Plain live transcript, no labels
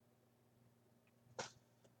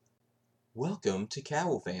Welcome to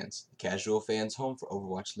Casual Fans, the casual fans' home for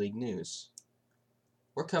Overwatch League news.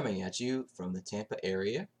 We're coming at you from the Tampa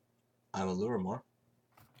area. I'm Aluramore,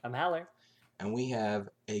 I'm Haller. and we have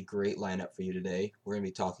a great lineup for you today. We're going to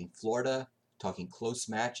be talking Florida, talking close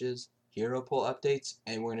matches, hero poll updates,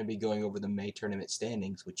 and we're going to be going over the May tournament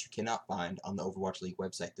standings, which you cannot find on the Overwatch League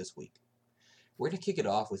website this week. We're going to kick it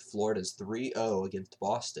off with Florida's 3-0 against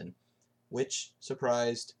Boston, which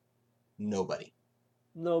surprised nobody.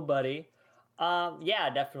 Nobody.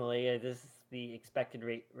 Yeah, definitely. This is the expected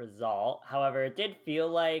result. However, it did feel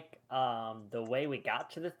like the way we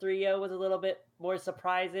got to the 3-0 was a little bit more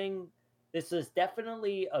surprising. This was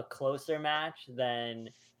definitely a closer match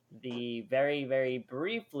than the very, very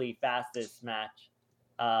briefly fastest match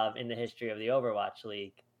in the history of the Overwatch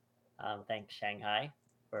League. Thanks, Shanghai,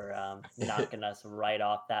 for knocking us right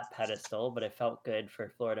off that pedestal. But it felt good for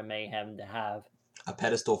Florida Mayhem to have a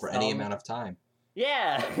pedestal for any amount of time.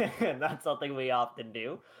 Yeah, that's something we often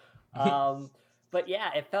do. But yeah,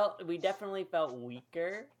 we definitely felt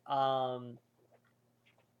weaker. And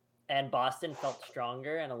Boston felt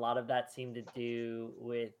stronger, and a lot of that seemed to do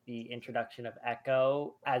with the introduction of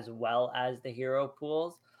Echo as well as the hero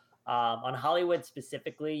pools. On Hollywood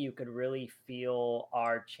specifically, you could really feel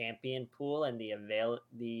our champion pool and the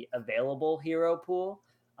available hero pool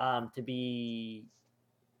to be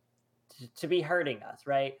hurting us,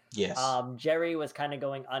 right? Yes. Jerry was kind of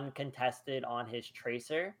going uncontested on his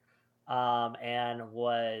Tracer and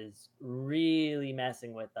was really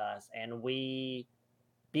messing with us. And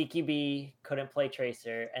BQB couldn't play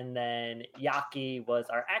Tracer. And then Yaki was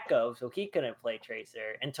our Echo, so he couldn't play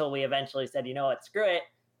Tracer until we eventually said, you know what, screw it.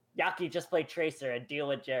 Yaki just play Tracer and deal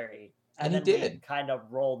with Jerry. And he did. We kind of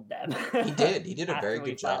rolled them. He did. He did a very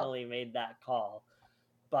good job. We finally made that call.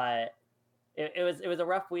 But it was a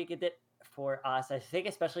rough week. It did for us. I think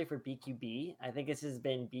especially for BQB. I think this has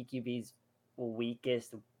been BQB's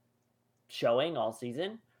weakest showing all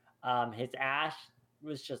season. His Ashe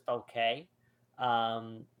was just okay.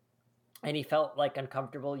 And he felt like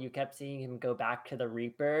uncomfortable. You kept seeing him go back to the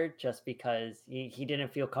Reaper just because he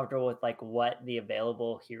didn't feel comfortable with like what the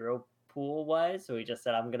available hero pool was. So he just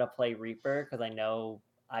said, I'm going to play Reaper because I know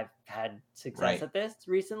I've had success at this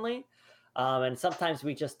recently. And sometimes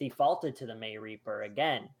we just defaulted to the May Reaper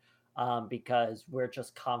again because we're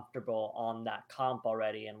just comfortable on that comp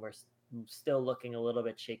already. And we're still looking a little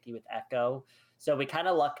bit shaky with Echo. So we kind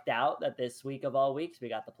of lucked out that this week of all weeks, we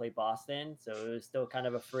got to play Boston. So it was still kind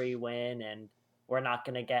of a free win, and we're not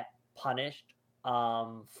going to get punished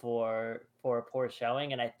for a poor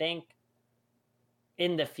showing. And I think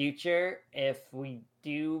in the future, if we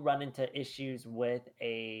do run into issues with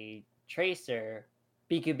a Tracer,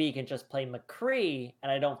 BQB can just play McCree,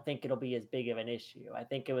 and I don't think it'll be as big of an issue. I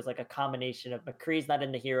think it was like a combination of McCree's not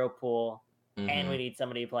in the hero pool, and we need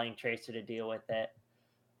somebody playing Tracer to deal with it.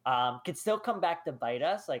 Could still come back to bite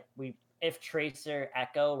us. Like if Tracer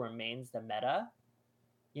Echo remains the meta,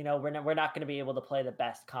 you know, we're not going to be able to play the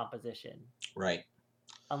best composition, right?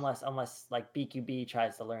 Unless like BQB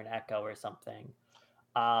tries to learn Echo or something.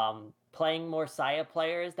 Playing more Saya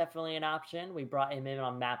player is definitely an option. We brought him in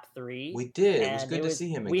on map 3. We did. It was good to see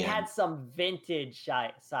him again. We had some vintage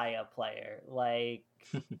Saya player. Like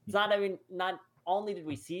it's not. I mean, not only did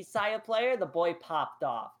we see Saya player, the boy popped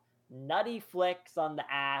off. Nutty flicks on the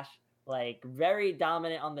Ashe, like very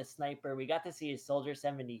dominant on the sniper. We got to see his Soldier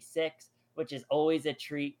 76, which is always a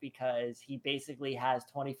treat because he basically has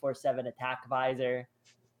 24/7 attack visor,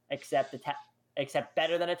 except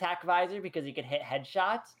better than attack visor because he could hit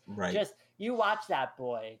headshots. Right. Just you watch that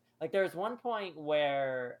boy. Like there was one point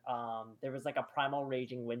where there was like a primal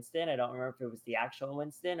raging Winston. I don't remember if it was the actual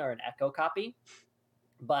Winston or an Echo copy.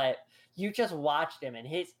 But you just watched him, and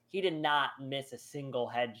he did not miss a single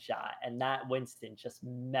headshot, and that Winston just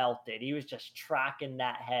melted. He was just tracking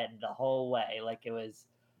that head the whole way, like it was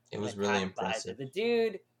really impressive. The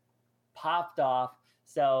dude popped off,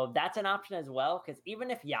 so that's an option as well. Because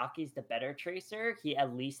even if Yaki's the better Tracer, he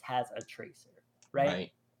at least has a Tracer,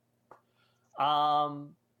 right?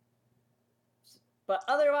 But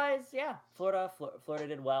otherwise, yeah, Florida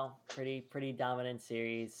did well. Pretty dominant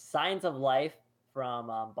series. Signs of life from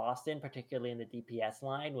Boston, particularly in the DPS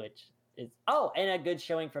line, which is and a good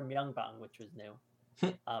showing from Youngbang, which was new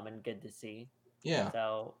and good to see. Yeah.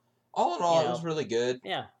 So all in all, it was really good.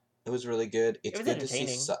 Yeah, it was really good. It's good to see.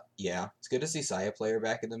 It's good to see Saya player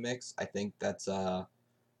back in the mix. I think that's a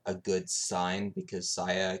good sign because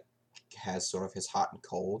Saya has sort of his hot and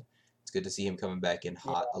cold. It's good to see him coming back in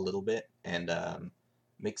hot a little bit, and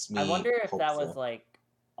makes me. I wonder if hopeful. That was like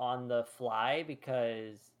on the fly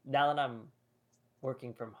because now that I'm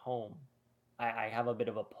working from home, I have a bit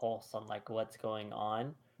of a pulse on like what's going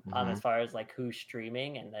on. Hmm. as far as like who's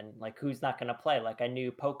streaming and then like who's not going to play. Like I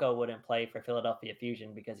knew Poco wouldn't play for Philadelphia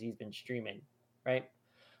Fusion because he's been streaming, right?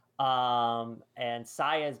 And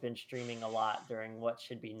Saya's been streaming a lot during what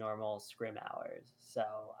should be normal scrim hours. So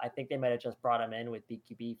I think they might have just brought him in with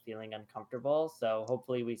BQB feeling uncomfortable. So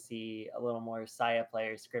hopefully we see a little more Saya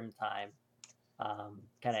player scrim time,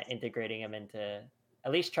 kind of integrating him into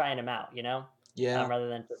at least trying him out, Yeah, rather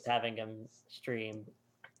than just having him stream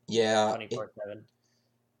yeah, 24/7.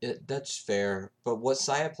 that's fair. But what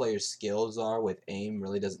Saya players' skills are with aim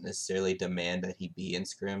really doesn't necessarily demand that he be in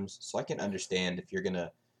scrims. So I can understand if you're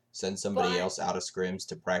gonna send somebody But else out of scrims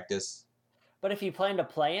to practice. But if you plan to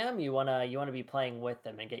play him, you wanna be playing with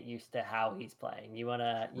him and get used to how he's playing. You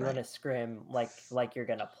wanna Right. scrim like you're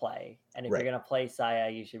gonna play. And if you're Right. gonna play Saya,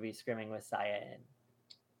 you should be scrimming with Saya in.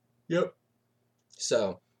 Yep.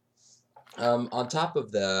 So, on top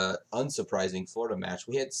of the unsurprising Florida match,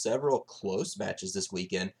 we had several close matches this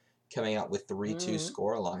weekend coming out with 3-2 Mm-hmm.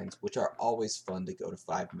 score lines, which are always fun to go to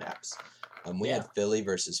 5 maps. We Yeah. had Philly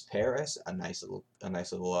versus Paris, a nice little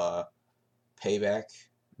payback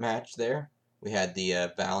match there. We had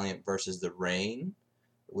the Valiant versus the Rain,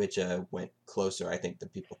 which went closer, I think, than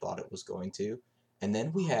people thought it was going to. And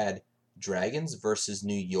then we had Dragons versus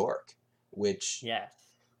New York, which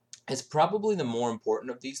Yes. is probably the more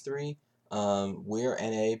important of these three. We're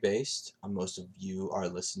NA based. Most of you, our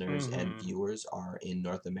listeners and Mm-hmm. viewers, are in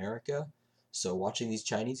North America. So watching these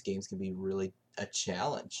Chinese games can be really a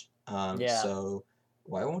challenge. Yeah. So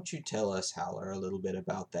why won't you tell us, Howler, a little bit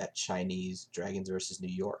about that Chinese Dragons versus New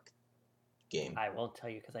York game? I won't tell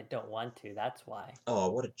you because I don't want to. That's why. Oh,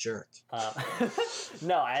 what a jerk. Um,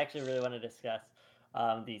 no, I actually really want to discuss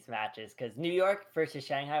these matches because New York versus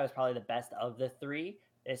Shanghai was probably the best of the three.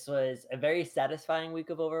 This was a very satisfying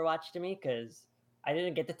week of Overwatch to me because I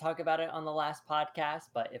didn't get to talk about it on the last podcast,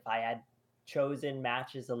 but if I had chosen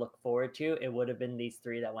matches to look forward to, it would have been these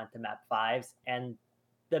three that went to map fives. And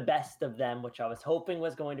the best of them, which I was hoping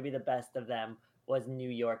was going to be the best of them, was New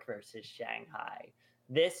York versus Shanghai.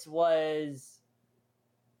 This was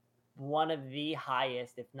one of the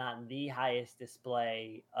highest, if not the highest,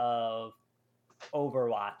 display of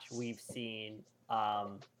Overwatch we've seen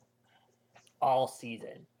all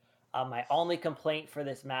season. My only complaint for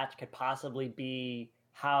this match could possibly be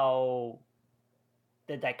how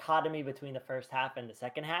the dichotomy between the first half and the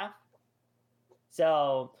second half.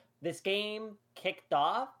 So this game kicked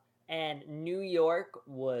off, and New York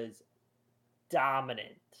was dominant.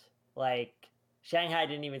 Like Shanghai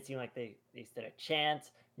didn't even seem like they stood a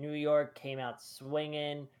chance. New York came out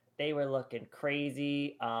swinging. They were looking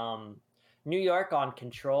crazy. New York on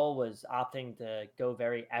control was opting to go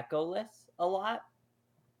very echoless a lot,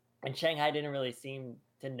 and Shanghai didn't really seem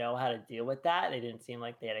to know how to deal with that. They didn't seem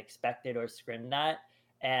like they had expected or scrimmed that.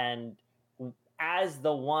 And as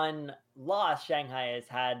the one loss Shanghai has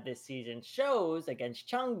had this season shows against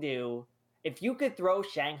Chengdu, if you could throw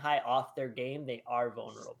Shanghai off their game, they are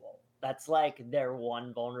vulnerable. That's like their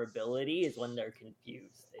one vulnerability is when they're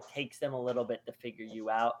confused. It takes them a little bit to figure you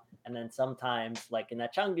out. And then sometimes, like in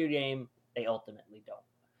that Chengdu game, they ultimately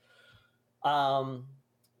don't.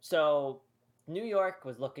 So New York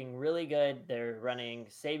was looking really good. They're running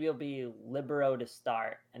Sabiel B Libero to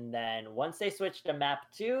start. And then once they switched to map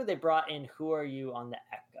 2, they brought in Who Are You on the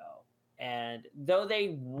Echo. And though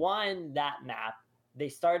they won that map, they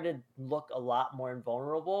started to look a lot more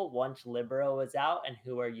invulnerable once Libero was out and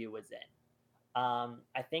Who Are You was in.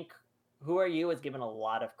 I think Who Are You was given a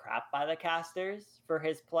lot of crap by the casters for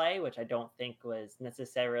his play, which I don't think was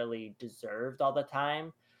necessarily deserved all the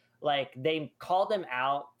time. Like they called him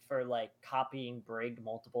out for like copying Brig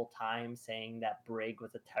multiple times, saying that Brig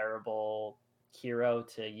was a terrible hero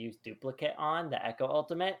to use duplicate on the Echo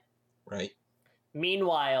Ultimate. Right.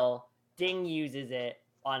 Meanwhile, Ding uses it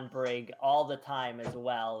on Brig all the time as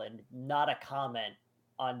well, and not a comment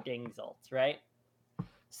on Ding's ults, right?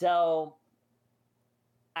 So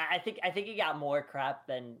I think he got more crap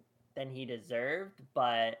than he deserved,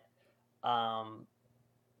 but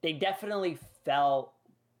they definitely felt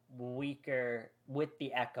weaker with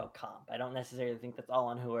the Echo comp. I don't necessarily think that's all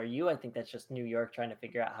on Who Are You. I think that's just New York trying to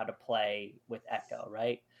figure out how to play with Echo,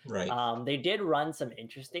 right? Right. They did run some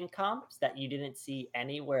interesting comps that you didn't see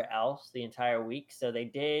anywhere else the entire week. So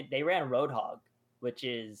they ran Roadhog, which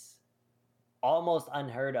is almost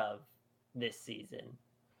unheard of this season.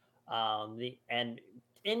 And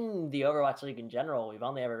in the Overwatch League in general, we've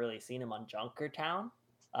only ever really seen him on Junkertown,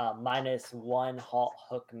 minus one halt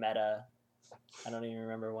hook meta. I don't even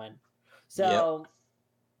remember when. So, Yep.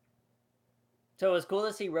 so it was cool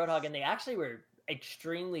to see Roadhog, and they actually were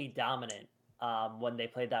extremely dominant when they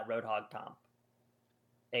played that Roadhog comp.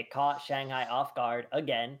 it caught Shanghai off guard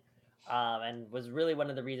again, and was really one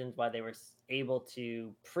of the reasons why they were able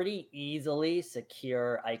to pretty easily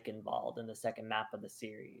secure Eichenwald in the second map of the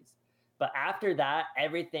series. But after that,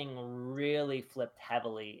 everything really flipped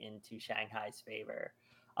heavily into Shanghai's favor.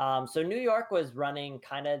 So New York was running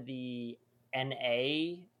kind of the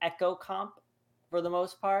NA Echo comp for the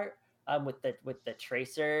most part, with the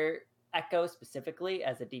Tracer Echo specifically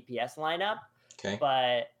as a DPS lineup. Okay.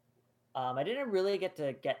 But I didn't really get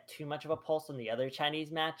too much of a pulse on the other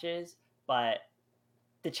Chinese matches, but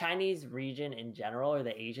the Chinese region in general, or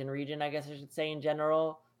the Asian region, I guess I should say in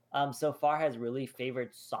general, so far has really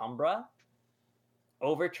favored Sombra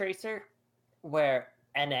over Tracer, where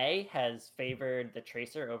NA has favored the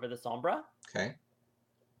Tracer over the Sombra. Okay.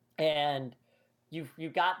 And you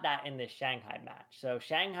got that in the Shanghai match. So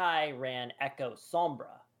Shanghai ran Echo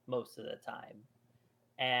Sombra most of the time.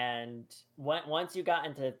 And once you got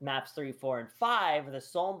into maps 3, 4, and 5, the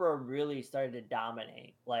Sombra really started to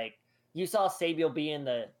dominate. Like, you saw Sabiel be in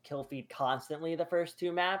the kill feed constantly the first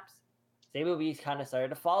 2 maps. Sabiel B kind of started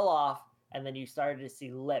to fall off, and then you started to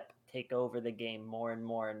see Lip take over the game more and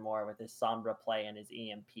more and more with his Sombra play and his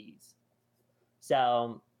EMPs.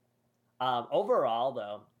 So overall,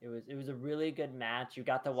 though, it was a really good match. You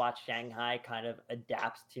got to watch Shanghai kind of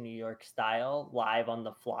adapt to New York style live on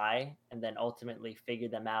the fly, and then ultimately figure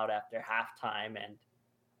them out after halftime.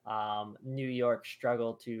 And New York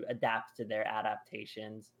struggled to adapt to their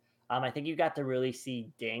adaptations. I think you got to really see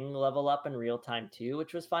Ding level up in real time too,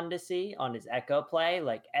 which was fun to see on his Echo play.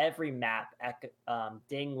 Like every map,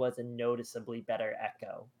 Ding was a noticeably better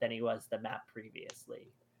Echo than he was the map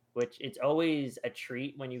previously, which it's always a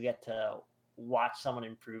treat when you get to watch someone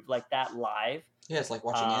improve like that live. Yeah, it's like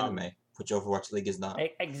watching anime, which Overwatch League is not.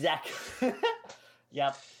 Exactly.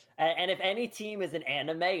 Yep. And if any team is an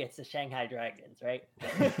anime, it's the Shanghai Dragons, right?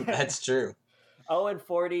 That's true.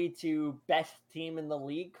 0-40 to best team in the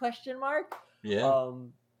league, ? Yeah.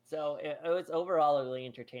 So it was overall a really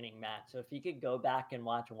entertaining match. So if you could go back and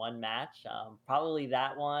watch one match, probably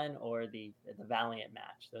that one or the Valiant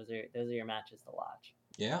match. Those are your matches to watch.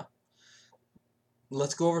 Yeah.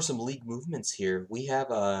 Let's go over some league movements here. We have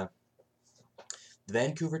the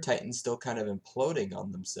Vancouver Titans still kind of imploding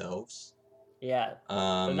on themselves. Yeah.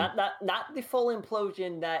 So not the full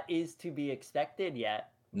implosion that is to be expected yet.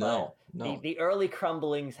 No. The early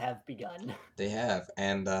crumblings have begun. They have,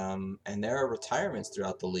 and there are retirements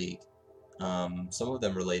throughout the league. Some of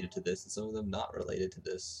them related to this, and some of them not related to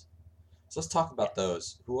this. So let's talk about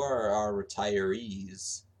those. Who are our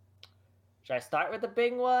retirees? Should I start with the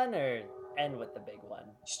big one or end with the big one?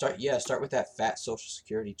 Start with that fat Social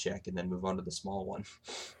Security check, and then move on to the small one.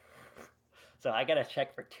 So I got a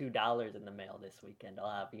check for $2 in the mail this weekend. I'll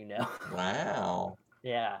have you know. Wow.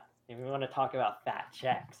 Yeah. If we want to talk about fat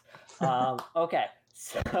checks. Okay,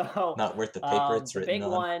 so not worth the paper it's written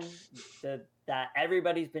on. The big one that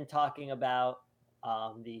everybody's been talking about,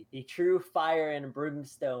 the true fire and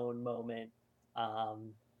brimstone moment.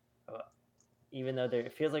 Even though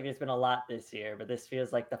it feels like there's been a lot this year, but this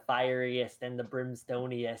feels like the fieriest and the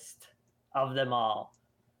brimstoniest of them all.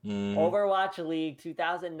 Overwatch League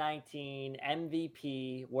 2019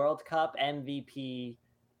 MVP, World Cup MVP,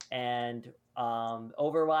 and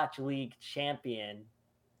Overwatch League champion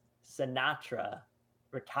Sinatraa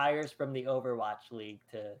retires from the Overwatch League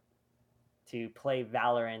to play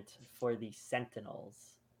Valorant for the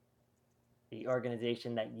Sentinels, the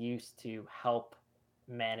organization that used to help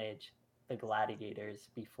manage the Gladiators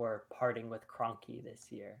before parting with Cronky this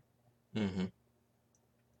year. Mm-hmm.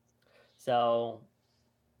 So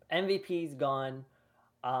MVP's gone.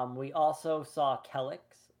 We also saw Kelix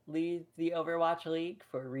leave the Overwatch League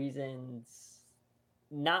for reasons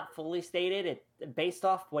not fully stated. Based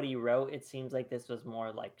off what he wrote, it seems like this was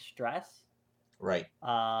more like stress. Right.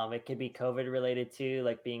 It could be COVID related too,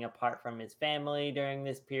 like being apart from his family during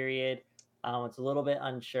this period. It's a little bit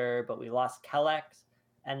unsure, but we lost Kelix,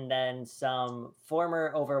 and then some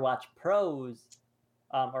former Overwatch pros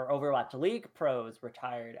or Overwatch League pros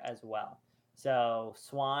retired as well. So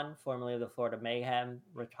Swan, formerly of the Florida Mayhem,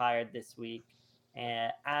 retired this week,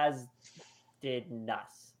 and as did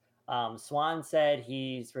Nuss. Swan said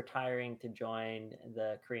he's retiring to join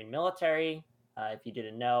the Korean military. If you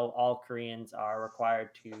didn't know, all Koreans are required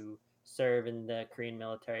to serve in the Korean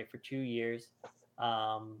military for 2 years,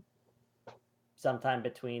 sometime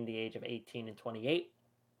between the age of 18 and 28.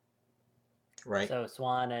 Right. So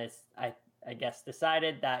Swan has, I guess,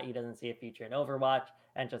 decided that he doesn't see a future in Overwatch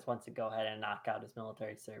and just wants to go ahead and knock out his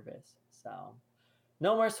military service. So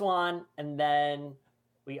no more Swan. And then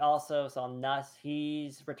we also saw Nuss.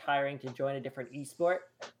 He's retiring to join a different esport,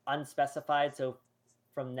 unspecified. So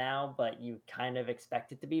from now, but you kind of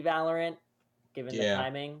expect it to be Valorant given the Yeah.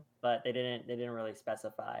 timing, but they didn't really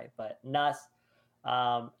specify. But Nuss,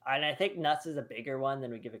 and I think Nuss is a bigger one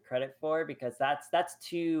than we give it credit for because that's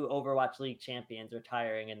two Overwatch League champions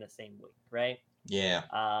retiring in the same week, right? Yeah.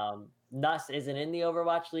 Nuss isn't in the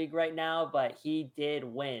Overwatch League right now, but he did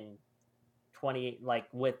win 20 like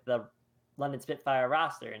with the London Spitfire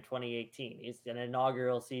roster in 2018. He's an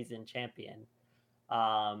inaugural season champion,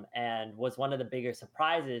 and was one of the bigger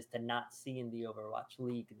surprises to not see in the Overwatch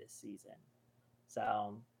League this season.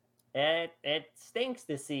 So it stinks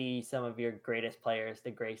to see some of your greatest players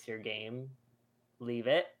to grace your game leave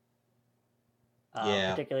it,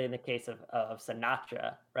 Yeah. particularly in the case of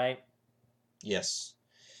Sinatra, right? Yes.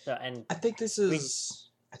 So and I think this we is.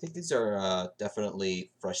 I think these are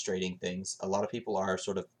definitely frustrating things. A lot of people are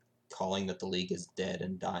sort of calling that the league is dead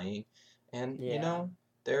and dying, and yeah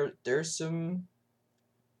there's some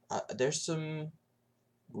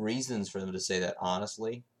reasons for them to say that.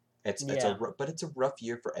 Honestly, yeah but it's a rough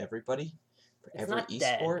year for everybody, for it's every not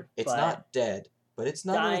esport. dead, It's but not dead, but it's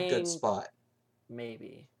not in a good dying spot.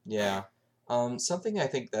 maybe. Yeah. Something I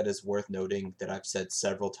think that is worth noting that I've said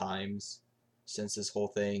several times since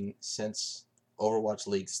Overwatch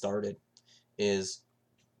League started, is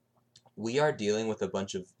we are dealing with a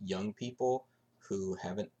bunch of young people who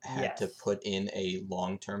haven't had to Yes. put in a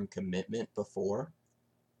long-term commitment before.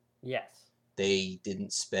 Yes. They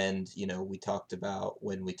didn't spend, we talked about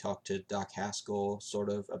when we talked to Doc Haskell sort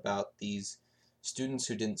of about these students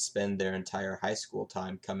who didn't spend their entire high school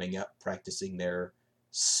time coming up practicing their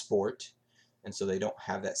sport. And so they don't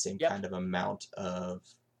have that same Yep. kind of amount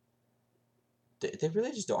of they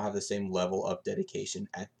really just don't have the same level of dedication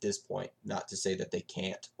at this point. Not to say that they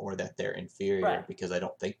can't or that they're inferior, Right. because I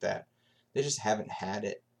don't think that. They just haven't had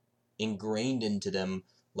it ingrained into them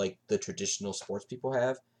like the traditional sports people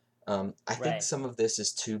have. I think Right. some of this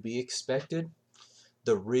is to be expected.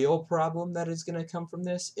 The real problem that is going to come from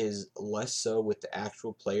this is less so with the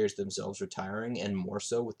actual players themselves retiring and more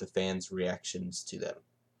so with the fans' reactions to them.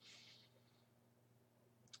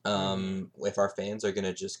 Mm-hmm. If our fans are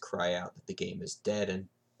gonna just cry out that the game is dead and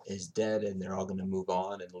they're all gonna move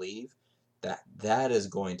on and leave, that is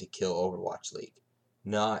going to kill Overwatch League,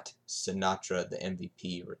 not Sinatra the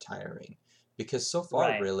MVP retiring, because so far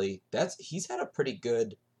Right. really he's had a pretty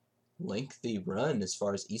good lengthy run as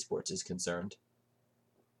far as esports is concerned.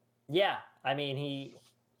 Yeah. I mean, he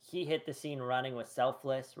hit the scene running with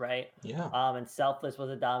Selfless, right? Yeah, And Selfless was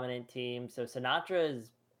a dominant team. So Sinatra has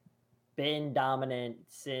been dominant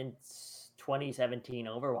since 2017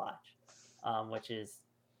 Overwatch, which is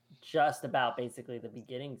just about basically the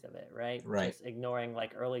beginnings of it, right? right. Just ignoring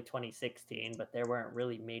like early 2016, but there weren't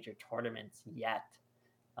really major tournaments yet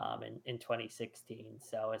in 2016.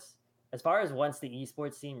 So as far as once the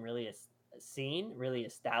esports scene really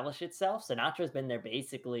established itself, Sinatra's been there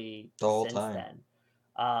basically The whole since time. then.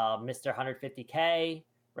 Mr. 150K,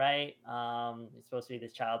 right? He's supposed to be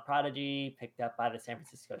this child prodigy picked up by the San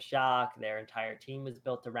Francisco Shock. Their entire team was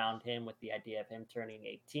built around him with the idea of him turning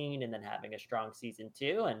 18 and then having a strong season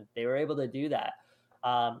 2, and they were able to do that.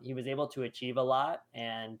 He was able to achieve a lot,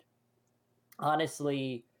 and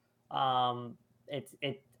honestly,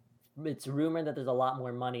 it's rumored that there's a lot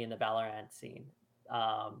more money in the Valorant scene,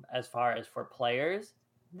 as far as for players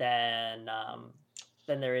than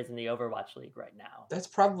there is in the Overwatch League right now. That's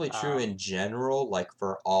probably true Um, in general, like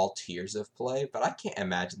for all tiers of play, but I can't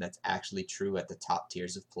imagine that's actually true at the top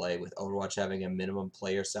tiers of play, with Overwatch having a minimum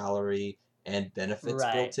player salary and benefits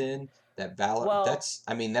right. built in. That Valor Well, that's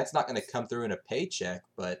I mean, that's not going to come through in a paycheck,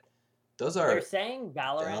 but those they're are saying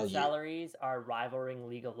Valorant value. salaries are rivaling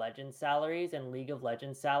League of Legends salaries, and League of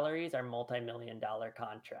Legends salaries are multi-million-dollar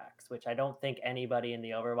contracts, which I don't think anybody in the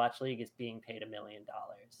Overwatch League is being paid $1 million.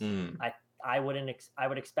 Hmm. I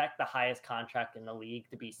would expect the highest contract in the league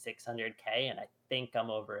to be 600K, and I think I'm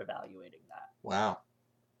over evaluating that. Wow.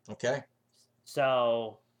 Okay.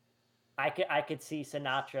 So I could see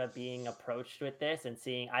Sinatra being approached with this and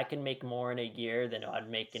seeing I can make more in a year than I'd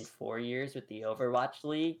make in 4 years with the Overwatch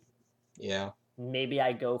League. Yeah. Maybe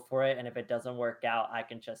I go for it, and if it doesn't work out, I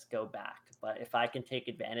can just go back. But if I can take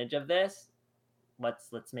advantage of this,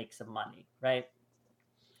 let's make some money, right?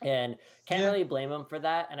 And can't Yeah. really blame him for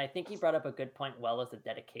that. And I think he brought up a good point, well, as the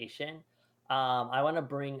dedication. I want to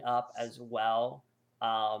bring up as well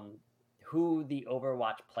who the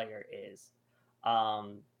Overwatch player is.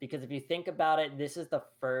 Because if you think about it, this is the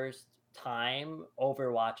first time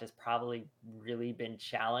Overwatch has probably really been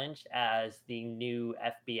challenged as the new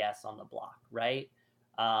FPS on the block, right?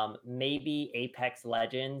 Maybe Apex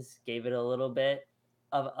Legends gave it a little bit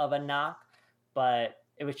of a knock, but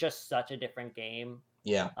it was just such a different game.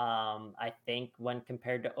 Yeah. I think when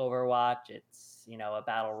compared to Overwatch, it's a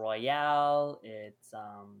battle royale.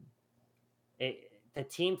 The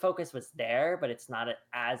team focus was there, but it's not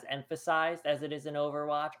as emphasized as it is in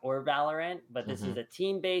Overwatch or Valorant. But this Mm-hmm. is a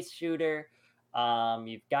team-based shooter.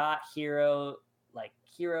 You've got heroes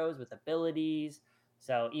with abilities.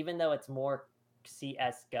 So even though it's more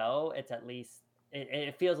CS:GO, it's at least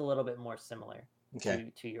it feels a little bit more similar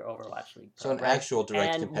Okay. to your Overwatch League So Pro, an right? actual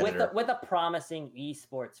direct And with competitor. with a promising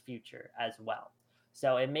esports future as well.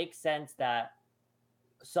 So it makes sense that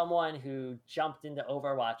someone who jumped into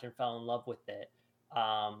Overwatch and fell in love with it,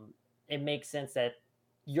 it makes sense that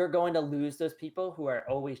you're going to lose those people who are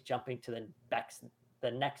always jumping to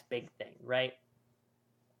the next big thing, right?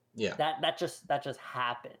 Yeah. That just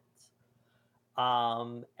happens.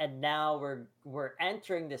 And now we're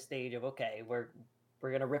entering the stage of, okay, we're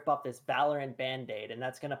gonna rip off this Valorant band-aid, and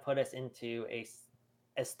that's gonna put us into a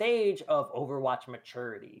stage of Overwatch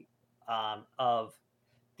maturity. Of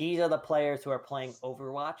these are the players who are playing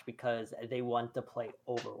Overwatch because they want to play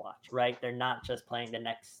Overwatch, right? They're not just playing the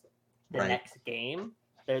Right. next game.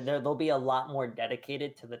 They'll be a lot more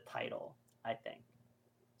dedicated to the title, I think.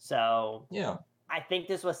 So Yeah. I think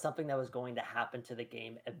this was something that was going to happen to the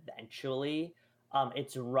game eventually.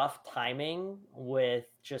 It's rough timing with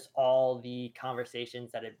just all the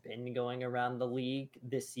conversations that have been going around the league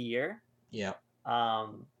this year. Yeah.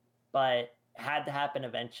 Um, but had to happen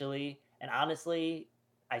eventually. And honestly,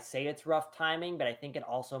 I say it's rough timing, but I think it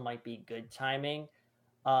also might be good timing,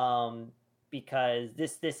 because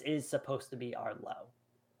this is supposed to be our low.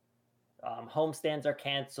 Homestands are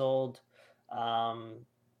canceled. Um,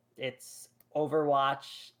 it's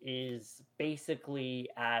Overwatch is basically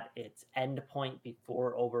at its end point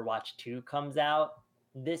before Overwatch 2 comes out.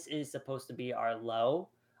 This is supposed to be our low.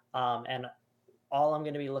 And all I'm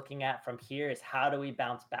going to be looking at from here is how do we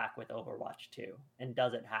bounce back with Overwatch 2, and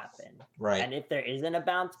does it happen? Right. And if there isn't a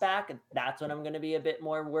bounce back, that's when I'm going to be a bit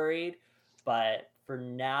more worried. But for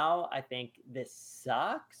now, I think this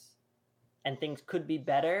sucks and things could be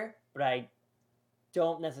better, but I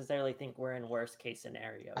don't necessarily think we're in worst case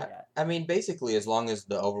scenario yet. I mean, basically, as long as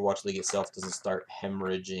the Overwatch League itself doesn't start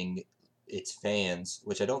hemorrhaging its fans,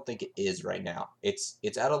 which I don't think it is right now. It's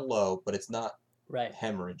at a low, but it's not Right.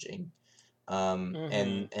 hemorrhaging.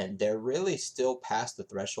 Mm-hmm. And they're really still past the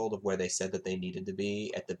threshold of where they said that they needed to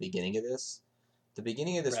be at the beginning of this. The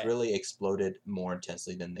beginning of this Right. really exploded more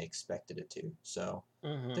intensely than they expected it to. So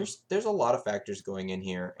Mm-hmm. there's a lot of factors going in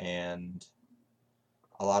here, and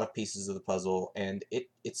a lot of pieces of the puzzle, and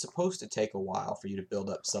it's supposed to take a while for you to build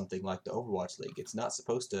up something like the Overwatch League. It's not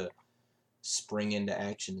supposed to spring into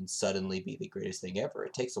action and suddenly be the greatest thing ever.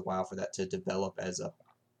 It takes a while for that to develop as a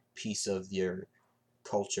piece of your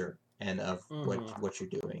culture and of Mm-hmm. what you're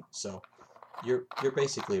doing. So you're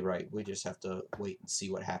basically right. We just have to wait and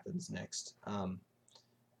see what happens next.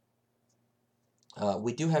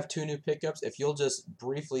 We do have two new pickups. If you'll just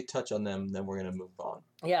briefly touch on them, then we're gonna move on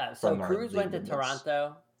Yeah, so from our Cruz league went to movements.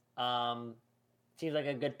 Toronto. Um, Seems like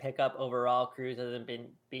a good pickup overall. Cruz hasn't been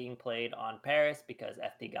being played on Paris because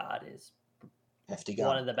FD God is FD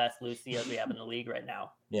one God. of the best Lucios we have in the league right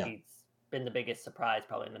now. Yeah. He's been the biggest surprise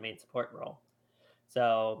probably in the main support role.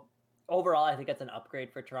 So overall, I think that's an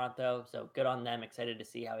upgrade for Toronto. So good on them. Excited to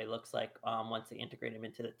see how he looks like once they integrate him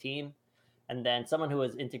into the team. And then someone who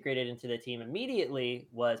was integrated into the team immediately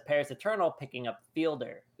was Paris Eternal picking up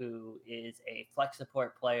Fielder, who is a flex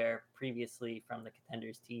support player previously from the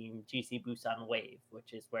Contenders team, GC Busan Wave,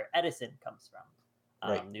 which is where Edison comes from,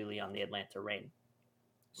 Right. newly on the Atlanta Reign.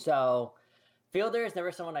 So Fielder is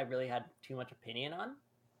never someone I really had too much opinion on.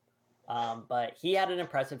 But he had an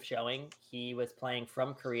impressive showing. He was playing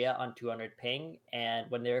from Korea on 200 ping,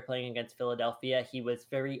 and when they were playing against Philadelphia, he was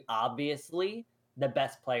very obviously the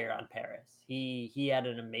best player on Paris. He had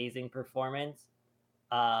an amazing performance.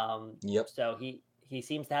 Yep. So he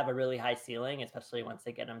seems to have a really high ceiling, especially once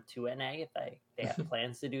they get him to NA. If they have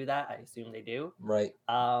plans to do that, I assume they do. Right.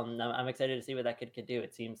 I'm excited to see what that kid could do.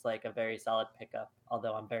 It seems like a very solid pickup.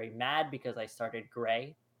 Although I'm very mad because I started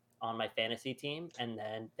Gray on my fantasy team, and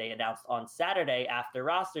then they announced on Saturday after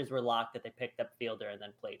rosters were locked that they picked up Fielder and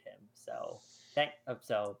then played him. So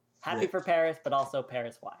happy Rip. for Paris, but also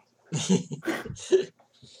Paris why?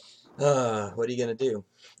 What are you gonna do?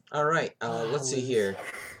 All right. Let's see here.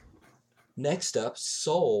 Next up,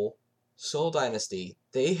 Seoul Dynasty.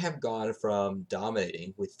 They have gone from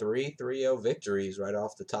dominating with 3-0 victories right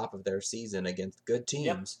off the top of their season against good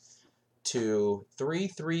teams to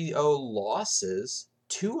 3-0 losses,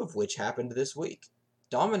 two of which happened this week.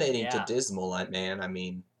 Dominating to dismal, man. I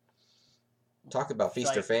mean, talk about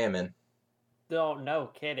feast or famine. No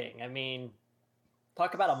kidding. I mean,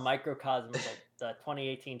 talk about a microcosm of the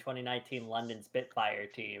 2018-2019 London Spitfire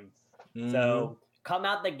team. Mm-hmm. So come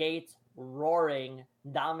out the gates roaring,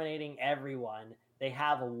 dominating everyone. They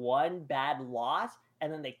have one bad loss,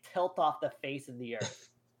 and then they tilt off the face of the earth.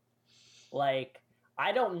 Like,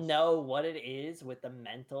 I don't know what it is with the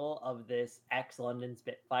mental of this ex-London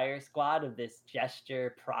Spitfire squad, of this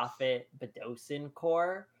Gesture, Prophet, Badosin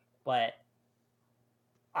core, but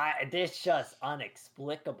this just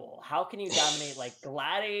inexplicable. How can you dominate like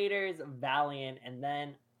Gladiators, Valiant, and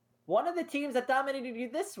then one of the teams that dominated you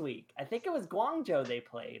this week? I think it was Guangzhou they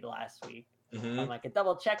played last week. Mm-hmm. I could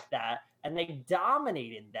double check that. And they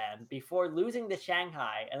dominated them before losing to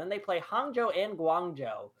Shanghai. And then they play Hangzhou and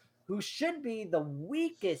Guangzhou, who should be the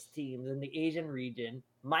weakest teams in the Asian region,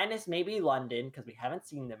 minus maybe London, because we haven't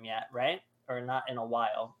seen them yet, right? Or not in a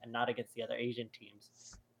while, and not against the other Asian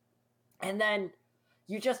teams. And then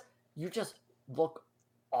you just look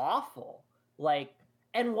awful. Like,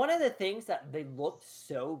 and one of the things that they looked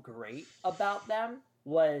so great about them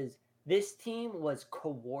was this team was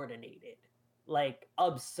coordinated, like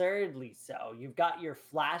absurdly so. You've got your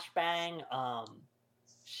flashbang,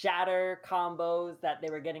 shatter combos that they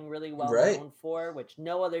were getting really well known for, which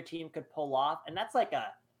no other team could pull off, and that's like a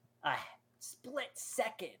split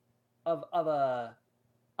second of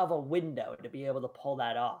a window to be able to pull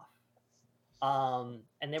that off.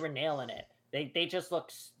 And they were nailing it. They just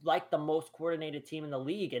look like the most coordinated team in the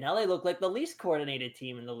league, and LA looked like the least coordinated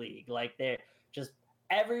team in the league. Like, they're just,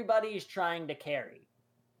 everybody's trying to carry,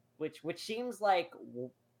 which seems like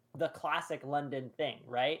the classic London thing,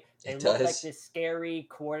 right? They look like this scary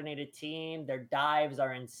coordinated team. Their dives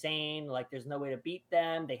are insane. Like, there's no way to beat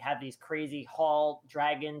them. They have these crazy Halt,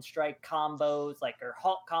 Dragon Strike combos, like, or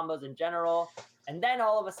Halt combos in general. And then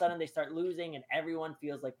all of a sudden they start losing, and everyone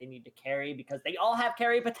feels like they need to carry because they all have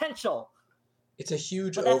carry potential. It's a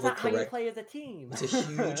huge overcorrection. That's not how you play as a team. It's a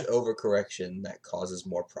huge overcorrection that causes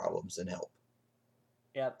more problems than help.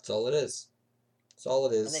 Yep. That's all it is. That's all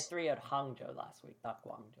it is. And they 3-0'd Hangzhou last week, not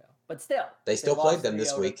Guangzhou. But still. They still played them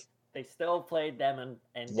this week. They still played them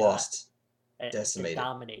and lost. Decimated.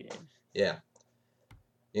 Dominated. Yeah.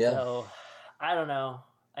 Yeah. So, I don't know.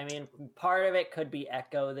 I mean, part of it could be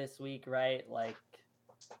Echo this week, right? Like,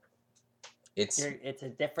 it's a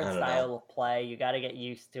different style of play. You got to get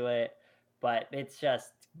used to it. But it's just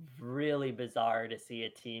really bizarre to see a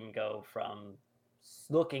team go from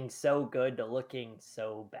looking so good to looking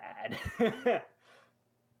so bad.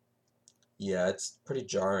 Yeah, it's pretty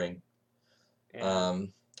jarring. Yeah.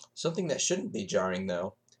 Something that shouldn't be jarring,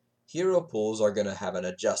 though. Hero pools are going to have an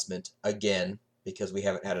adjustment again, because we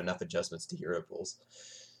haven't had enough adjustments to hero pools.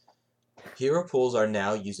 Hero pools are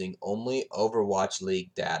now using only Overwatch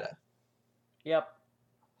League data. Yep.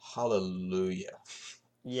 Hallelujah.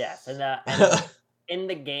 Yes, and in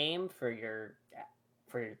the game for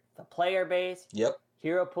the player base. Yep.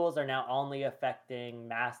 Hero pools are now only affecting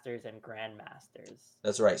Masters and Grandmasters.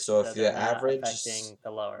 That's right. So if the average affecting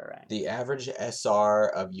the lower rank, the average SR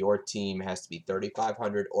of your team has to be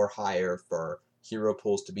 3,500 or higher for hero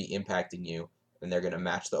pools to be impacting you, and they're going to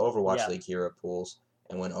match the Overwatch League hero pools.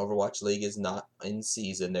 And when Overwatch League is not in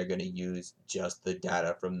season, they're going to use just the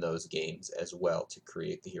data from those games as well to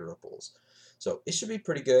create the hero pools. So it should be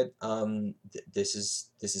pretty good. This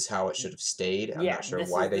is how it should have stayed. I'm not sure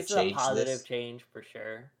why they changed this. This is a positive change for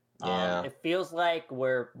sure. Yeah. It feels like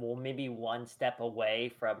we're maybe one step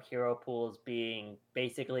away from hero pools being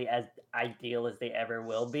basically as ideal as they ever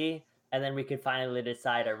will be, and then we can finally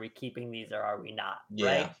decide: are we keeping these or are we not? Yeah.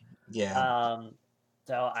 Right? Yeah.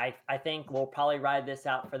 So I think we'll probably ride this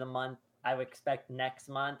out for the month. I would expect next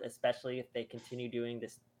month, especially if they continue doing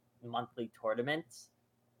this monthly tournaments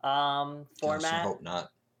format. Gosh, I hope not.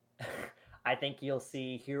 I think you'll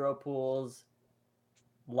see hero pools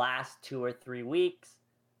last 2 or 3 weeks,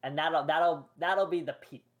 and that'll be the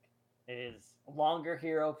peak. It is longer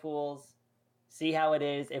hero pools. See how it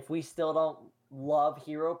is. If we still don't love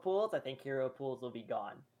hero pools, I think hero pools will be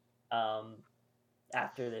gone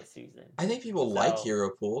after this season. I think people like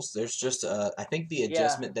hero pools. There's just I think the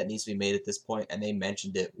adjustment that needs to be made at this point, and they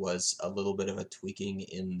mentioned it, was a little bit of a tweaking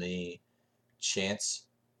in the chance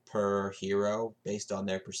per hero based on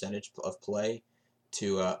their percentage of play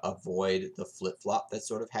to avoid the flip-flop that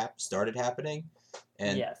sort of started happening.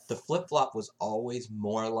 And the flip-flop was always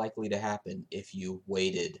more likely to happen if you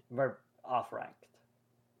waited. We're off-ranked.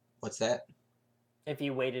 What's that? If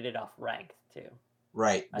you weighted it off ranked, too.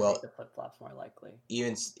 Right. I think the flip-flop's more likely.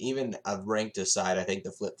 Even a ranked aside, I think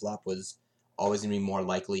the flip-flop was always going to be more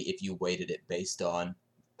likely if you weighted it based on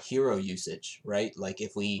hero usage, right? Like,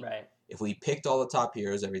 if we picked all the top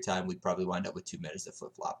heroes every time, we'd probably wind up with 2 metas that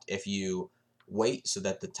flip-flopped. If you wait so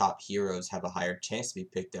that the top heroes have a higher chance to be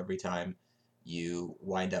picked every time, you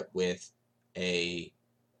wind up with a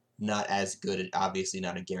not as good, obviously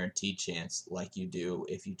not a guaranteed chance like you do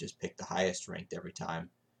if you just pick the highest ranked every time,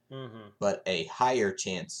 Mm-hmm. but a higher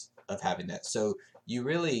chance of having that. So you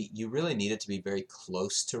really need it to be very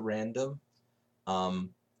close to random.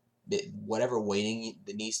 Um, Whatever weighting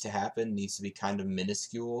that needs to happen needs to be kind of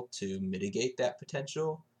minuscule to mitigate that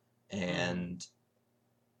potential, Mm-hmm. and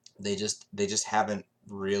they just haven't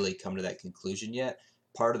really come to that conclusion yet.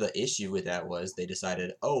 Part of the issue with that was they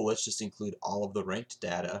decided, oh, let's just include all of the ranked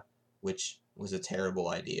data, which was a terrible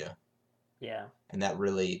idea, Yeah. and that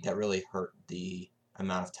really hurt the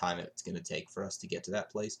amount of time it's going to take for us to get to that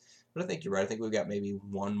place. But I think you're right. I think we've got maybe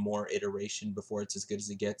one more iteration before it's as good as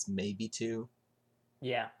it gets, maybe two.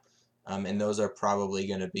 Yeah. And those are probably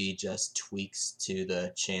going to be just tweaks to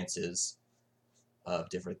the chances of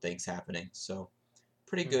different things happening. So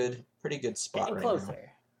Mm-hmm. pretty good spot Getting right now.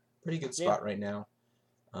 closer. Pretty good Yeah. spot right now.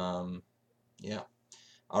 Um, yeah.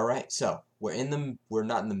 All right. So we're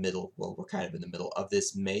not in the middle. Well, we're kind of in the middle of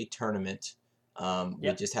this May tournament. We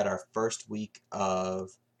Yep. just had our first week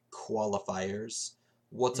of qualifiers.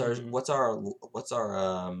 What's our Mm-hmm. what's our what's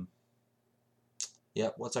our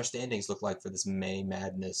what's our standings look like for this May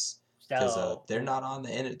Madness? Because So they're not on the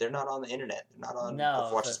internet. They're not on no,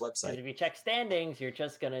 so Overwatch's because website. if you check standings, you're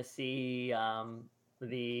just gonna see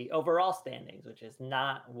the overall standings, which is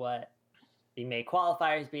not what the May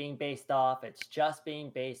qualifiers being based off. It's just being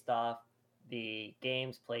based off the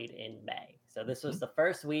games played in May. So this was Mhm. the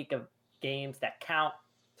first week of games that count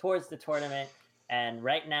towards the tournament. And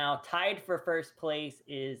right now, tied for first place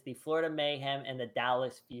is the Florida Mayhem and the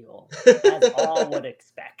Dallas Fuel, as all would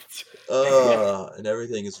expect. And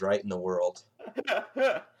everything is right in the world.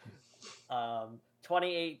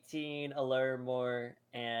 2018, Alluremore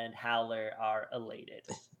and Howler are elated.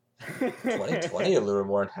 2020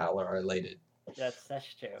 Allure and Howler are related. That's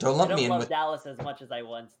true. Don't I lump me don't in love with. Dallas as much as I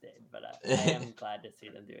once did, but I am glad to see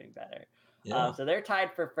them doing better. Yeah. So they're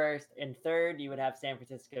tied for first. In third, you would have San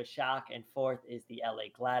Francisco Shock, and fourth is the LA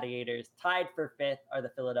Gladiators. Tied for fifth are the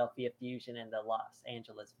Philadelphia Fusion and the Los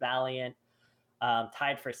Angeles Valiant.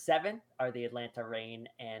 Tied for seventh are the Atlanta Reign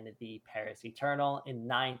and the Paris Eternal. In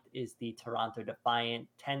ninth is the Toronto Defiant.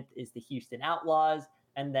 10th is the Houston Outlaws.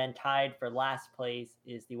 And then tied for last place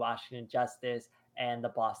is the Washington Justice and the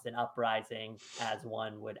Boston Uprising, as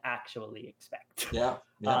one would actually expect. Yeah.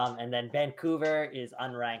 Yeah. And then Vancouver is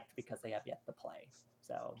unranked because they have yet to play.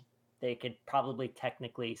 So they could probably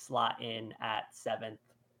technically slot in at seventh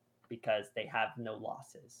because they have no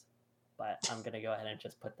losses. But I'm going to go ahead and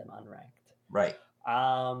just put them unranked. Right.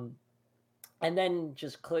 And then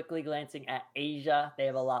just quickly glancing at Asia, they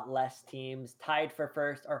have a lot less teams. Tied for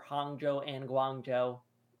first are Hangzhou and Guangzhou.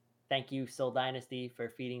 Thank you, Seoul Dynasty, for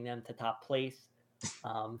feeding them to top place.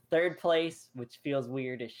 Third place, which feels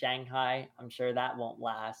weird, is Shanghai. I'm sure that won't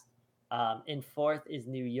last. In fourth is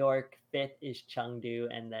New York. Fifth is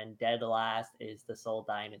Chengdu. And then dead last is the Seoul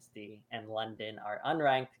Dynasty. And London are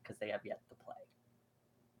unranked because they have yet to play.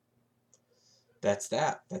 That's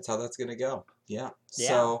that. That's how that's going to go. Yeah. Yeah.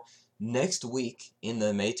 So next week in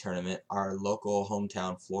the May tournament, our local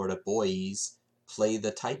hometown Florida boys play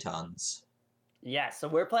the Titans. Yeah, so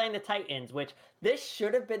we're playing the Titans, which this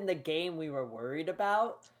should have been the game we were worried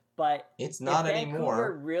about, but It's not if Vancouver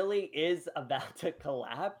anymore. really is about to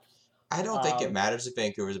collapse, I don't think it matters if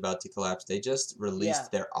Vancouver's about to collapse. They just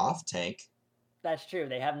released their off tank. That's true.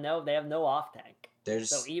 They have no off tank.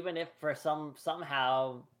 So even if for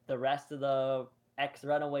somehow the rest of the ex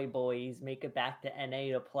Runaway boys make it back to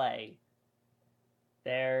NA to play,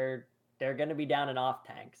 they're going to be down an off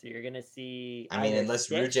tank. So you're going to see. I mean, unless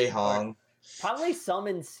Rujay Hong. Probably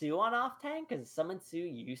Summon Sue on off tank, because Summon Sue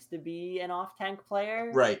used to be an off tank player,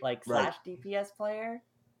 right? Like right. / DPS player.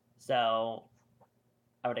 So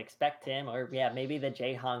I would expect him, or maybe the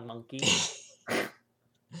Jaehong monkey.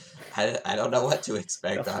 I don't know what to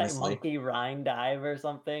expect, honestly. Monkey Rhine dive or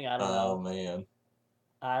something. I don't know. Oh man.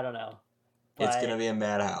 I don't know. But it's gonna be a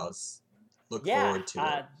madhouse. Look forward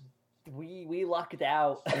to it. We lucked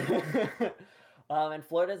out. And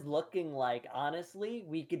Florida's looking like, honestly,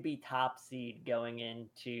 we could be top seed going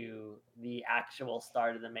into the actual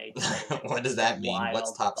start of the May tournament. What does that mean?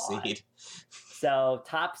 What's top seed? So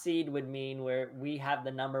top seed would mean we have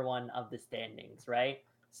the number one of the standings, right?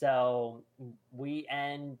 So we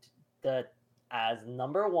end as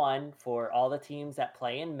number one for all the teams that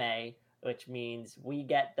play in May, which means we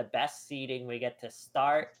get the best seeding. We get to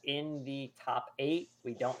start in the top 8.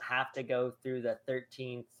 We don't have to go through the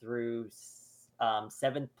 13th through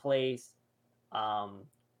 7th place,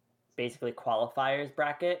 basically qualifiers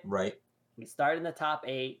bracket. Right. We start in the top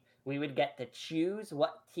 8. we would get to choose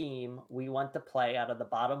what team we want to play out of the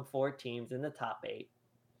bottom 4 teams in the top 8.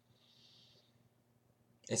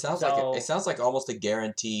 It sounds like almost a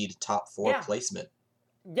guaranteed top 4 placement.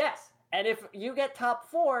 Yes, and if you get top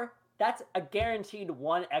 4, that's a guaranteed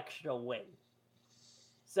 1 extra win.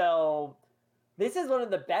 So this is one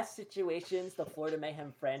of the best situations the Florida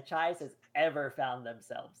Mayhem franchise has ever found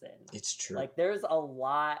themselves in. It's true. Like, there's a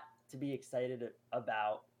lot to be excited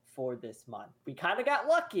about for this month. We kind of got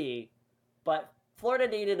lucky, but Florida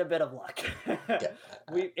needed a bit of luck.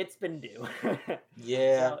 It's been due.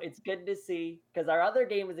 Yeah. So it's good to see, because our other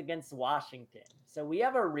game is against Washington. So we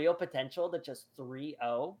have a real potential to just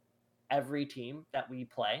 3-0 every team that we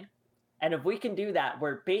play. And if we can do that,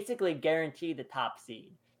 we're basically guaranteed the top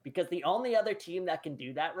seed, because the only other team that can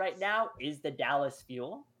do that right now is the Dallas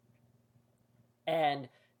Fuel. And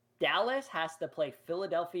Dallas has to play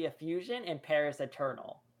Philadelphia Fusion and Paris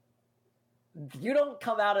Eternal. You don't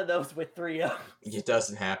come out of those with 3-0. It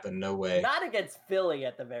doesn't happen. No way. Not against Philly,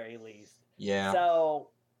 at the very least. Yeah. So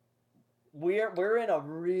we're in a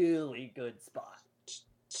really good spot.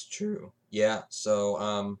 It's true. Yeah.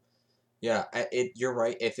 So you're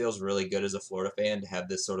right. It feels really good as a Florida fan to have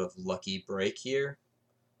this sort of lucky break here.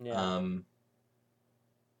 Yeah.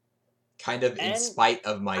 Kind of in spite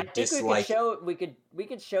of my dislike. We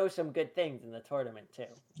could show some good things in the tournament too.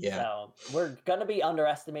 Yeah. So we're gonna be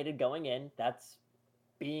underestimated going in. That's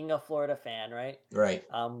being a Florida fan, right? Right.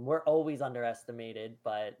 We're always underestimated,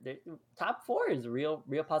 but the top 4 is a real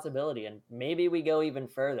possibility, and maybe we go even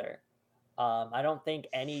further. I don't think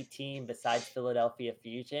any team besides Philadelphia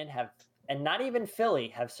Fusion and not even Philly,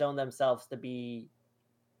 have shown themselves to be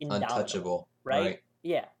untouchable, right?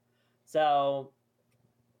 Yeah. So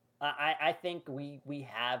I think we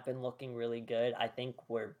have been looking really good. I think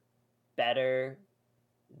we're better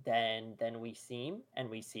than we seem, and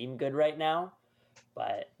we seem good right now,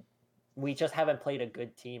 but we just haven't played a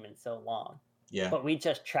good team in so long. Yeah. But we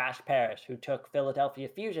just trashed Paris, who took Philadelphia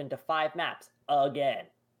Fusion to 5 maps again.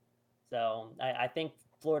 So I think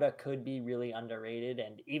Florida could be really underrated,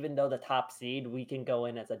 and even though the top seed, we can go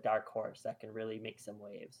in as a dark horse that can really make some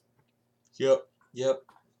waves. Yep.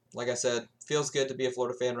 Like I said, feels good to be a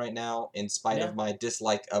Florida fan right now, in spite of my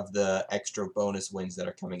dislike of the extra bonus wins that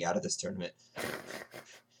are coming out of this tournament.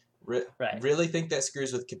 Really think that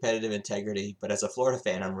screws with competitive integrity, but as a Florida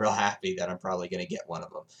fan, I'm real happy that I'm probably going to get one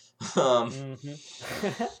of them.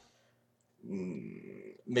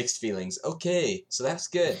 Mixed feelings. Okay, so that's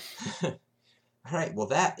good. All right, well,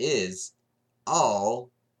 that is all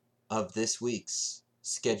of this week's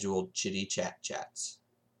scheduled Chitty Chat Chats.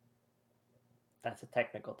 That's a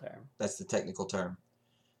technical term. That's the technical term.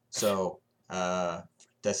 So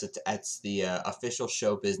that's the official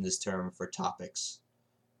show business term for topics.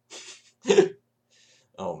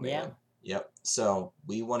 Oh, man. Yeah. Yep. So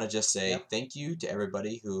we want to just say thank you to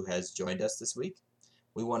everybody who has joined us this week.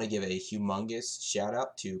 We want to give a humongous shout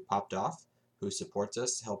out to Popped Off, who supports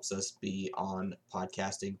us, helps us be on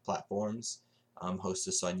podcasting platforms, hosts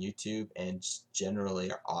us on YouTube, and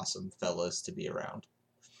generally are awesome fellas to be around.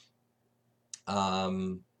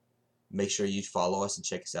 Make sure you follow us and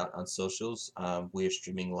check us out on socials. We are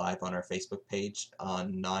streaming live on our Facebook page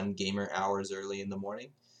on non-gamer hours early in the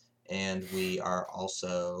morning. And we are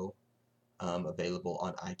also available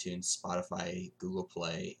on iTunes, Spotify, Google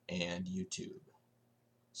Play, and YouTube.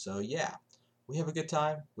 So yeah, we have a good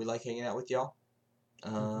time. We like hanging out with y'all.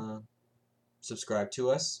 Subscribe to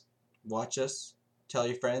us, watch us, tell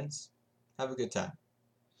your friends, have a good time.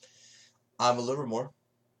 I'm Livermore.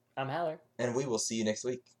 I'm Haller. And we will see you next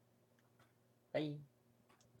week. Bye.